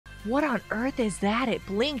What on earth is that? It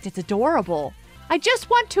blinked. It's adorable. I just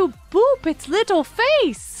want to boop its little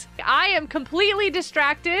face. I am completely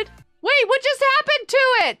distracted. Wait, what just happened to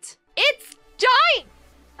it? It's giant.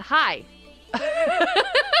 Hi.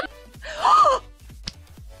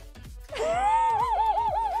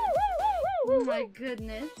 Oh my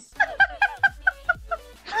goodness.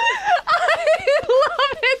 I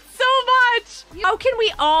love it so much. How can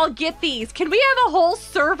we all get these? Can we have a whole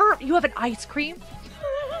server? You have an ice cream?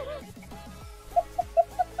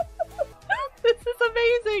 This is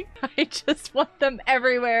amazing. I just want them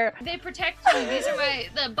everywhere. They protect you. These are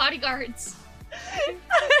the bodyguards.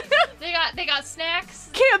 They got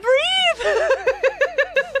snacks. Can't breathe.